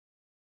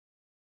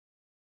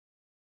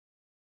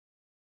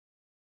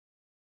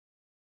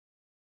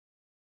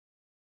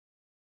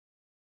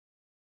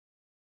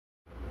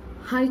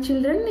Hi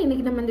children,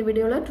 இன்னைக்கு நம்ம இந்த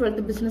வீடியோல 12th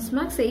business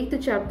maths 8th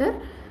chapter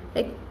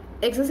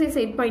exercise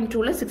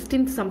 8.2 ல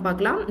 16th sum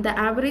பார்க்கலாம். The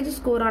average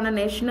score on a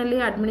nationally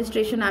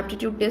administration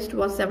aptitude test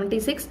was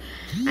 76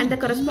 and the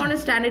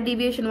corresponding standard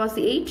deviation was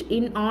 8.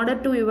 In order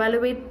to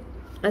evaluate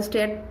a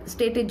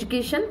state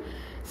education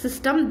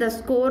system, the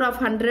score of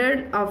 100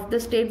 of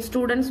the state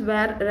students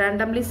were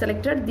randomly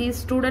selected. These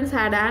students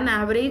had an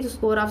average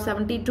score of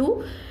 72.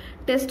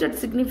 Tested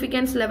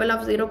significance level of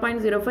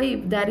 0.05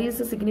 if there is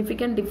a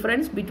significant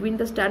difference between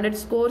the standard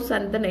scores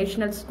and the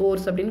national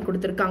scores அப்படின்னு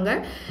கொடுத்திருக்காங்க.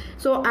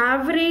 So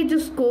average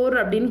score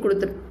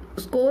அப்படின்னு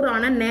score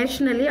on a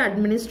nationally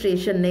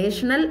administration.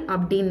 national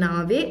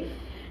அப்படினாவே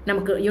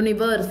நமக்கு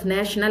universe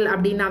national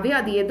அப்படினாவே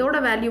அது எதோட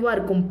வேல்யூவா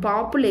இருக்கும்?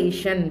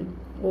 Population.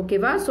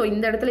 ஓகேவா? ஸோ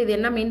இந்த இடத்துல இது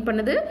என்ன மீன்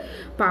பண்ணுது?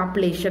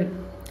 பாப்புலேஷன்.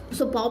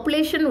 ஸோ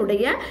பாப்புலேஷன்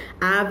உடைய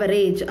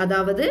ஆவரேஜ்,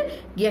 அதாவது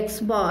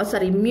எக்ஸ்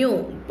பார் மியூ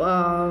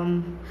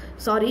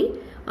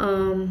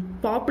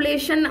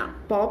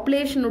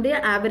பாப்புலேஷனுடைய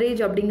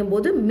ஆவரேஜ்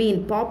அப்படிங்கும்போது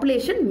மீன்,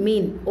 பாப்புலேஷன்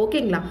மீன்.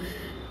 ஓகேங்களா?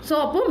 ஸோ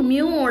அப்போ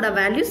மியூவோட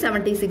வேல்யூ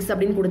 76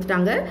 அப்படின்னு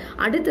கொடுத்துட்டாங்க.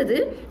 அடுத்தது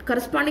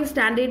corresponding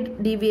standard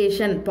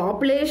deviation,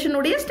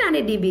 பாப்புலேஷனுடைய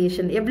standard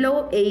deviation எவ்வளோ?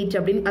 8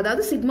 அப்படின்னு,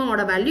 அதாவது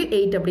சிக்மாவோட வேல்யூ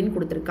 8 அப்படின்னு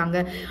கொடுத்துருக்காங்க.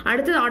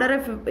 அடுத்தது order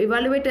of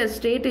evaluate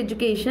state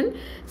education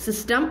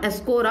system a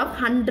score of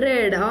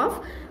 100 of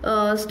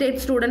state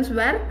students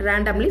were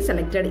randomly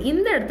selected.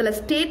 இந்த இடத்துல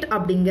ஸ்டேட்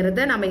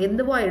அப்படிங்கிறத நம்ம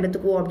எதுவா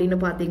எடுத்துக்குவோம் அப்படின்னு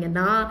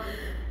பார்த்தீங்கன்னா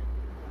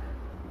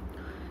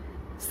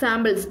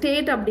சாம்பிள்.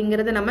 ஸ்டேட்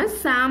அப்படிங்கிறத நம்ம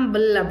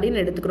சாம்பிள் அப்படின்னு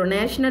எடுத்துக்கிறோம்.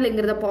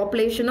 நேஷனல்ங்கிறத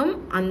பாப்புலேஷனும்,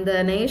 அந்த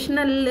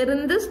நேஷனல்ல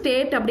இருந்து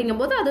ஸ்டேட்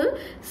அப்படிங்கும்போது அது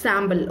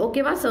சாம்பிள்.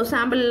 ஓகேவா? ஸோ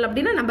சாம்பிள்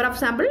அப்படின்னா நம்பர் ஆஃப்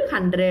சாம்பிள்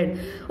 100.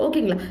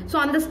 ஓகேங்களா? ஸோ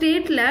அந்த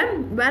ஸ்டேட்ல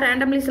வேர்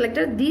randomly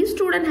selected the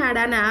student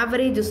had an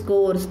average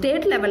score.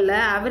 State லெவல்ல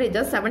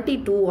ஆவரேஜா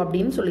 72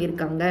 அப்படின்னு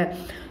சொல்லியிருக்காங்க.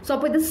 ஸோ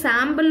அப்போ இது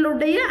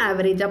சாம்பிளுடைய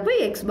ஆவரேஜ். அப்போ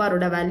X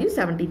பாரோட value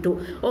 72.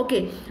 Okay.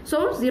 So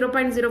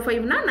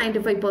 0.05னா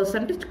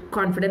 95%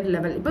 confident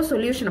level. இப்போ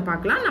சொல்யூஷனை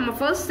பார்க்கலாம். நம்ம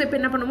ஃபர்ஸ்ட் ஸ்டெப்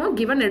என்ன பண்ணுவோம்?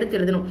 கிவன் எடுத்து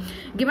எழுதணும்.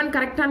 Given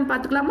கரெக்டானு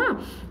பார்த்துக்கலாமா?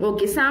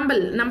 Okay.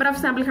 Sample number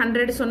of sample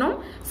 100 சொன்னோம்.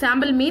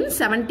 சாம்பிள் மீன்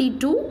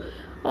 72.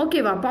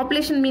 ஓகேவா?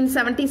 பாப்புலேஷன் மீன்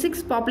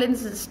 76.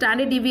 Population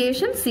standard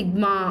deviation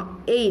sigma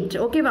 8.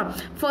 ஓகேவா?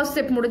 ஃபர்ஸ்ட்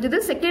ஸ்டெப் முடிஞ்சது.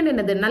 செகண்ட்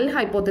என்னது? Null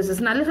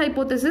hypothesis. Null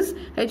hypothesis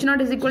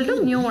h0 is equal to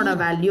மியூவோட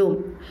value.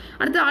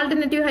 அடுத்து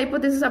ஆல்டர்னேட்டிவ்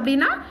ஹைபோதேசிஸ்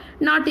அப்படின்னா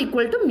நாட்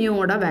ஈக்குவல் டு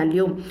மியூவோட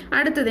வேல்யூ.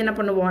 அடுத்தது என்ன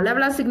பண்ணுவோம்?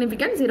 லெவல் ஆஃப்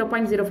சிக்னிஃபிகன்ஸ்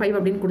 0.05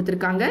 அப்படின்னு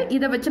கொடுத்துருக்காங்க.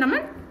 இதை வச்சு நம்ம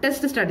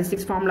டெஸ்ட்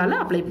ஸ்டாட்டிஸ்டிக்ஸ் ஃபார்முலால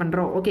அப்ளை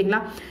பண்ணுறோம்.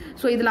 ஓகேங்களா?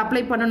 ஸோ இதில்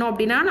அப்ளை பண்ணணும்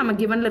அப்படின்னா நம்ம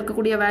கிவனில்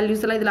இருக்கக்கூடிய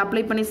வேல்யூஸ் எல்லாம் இதில்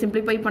அப்ளை பண்ணி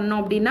சிம்பிளிஃபை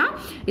பண்ணோம் அப்படின்னா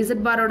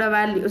இசட் பாரோட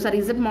வேல்யூ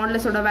இசட்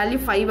மாடுலஸோட வேல்யூ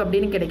 5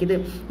 அப்படின்னு கிடைக்குது.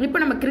 இப்போ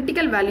நம்ம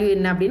கிரிட்டிக்கல் வேல்யூ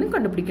என்ன அப்படின்னு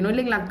கண்டுபிடிக்கணும்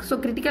இல்லைங்களா? ஸோ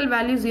கிரிட்டிக்கல்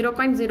வேல்யூ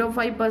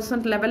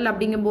 0.05% லெவல்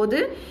அப்படிங்கும்போது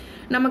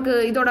நமக்கு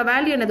இதோட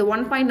வேல்யூ என்னது?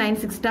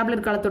 1.96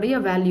 டேப்லெட் காலத்துடைய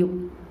வேல்யூ.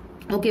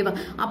 ஓகேவா?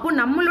 அப்போ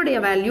நம்மளுடைய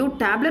வேல்யூ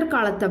டேப்லெட்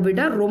காலத்தை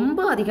விட ரொம்ப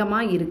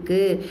அதிகமாக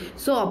இருக்கு.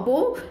 ஸோ அப்போ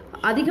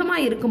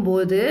அதிகமாக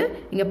இருக்கும்போது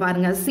இங்கே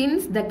பாருங்க,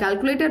 since the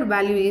calculated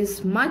value is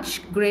much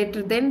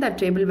greater than the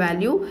table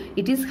value,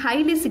 it is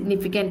highly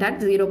significant at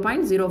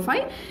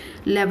 0.05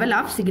 level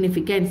of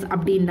significance.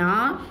 அப்படின்னா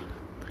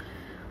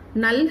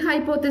நல்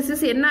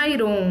ஹைபோதேசிஸ் என்ன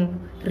ஆயிரும்?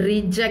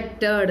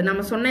 ரிஜெக்டட்.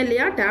 நம்ம சொன்னோம்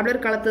இல்லையா,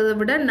 டேப்லெட் காலத்தை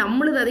விட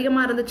நம்மளுது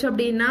அதிகமாக இருந்துச்சு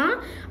அப்படின்னா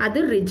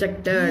அது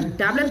ரிஜெக்டட்.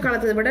 டேப்லெட்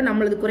காலத்தை விட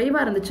நம்மளுது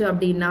குறைவாக இருந்துச்சு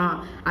அப்படின்னா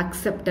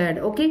அக்செப்டட்.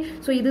 ஓகே.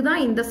 ஸோ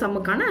இதுதான் இந்த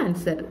சம்முக்கான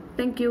ஆன்சர்.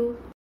 தேங்க்யூ.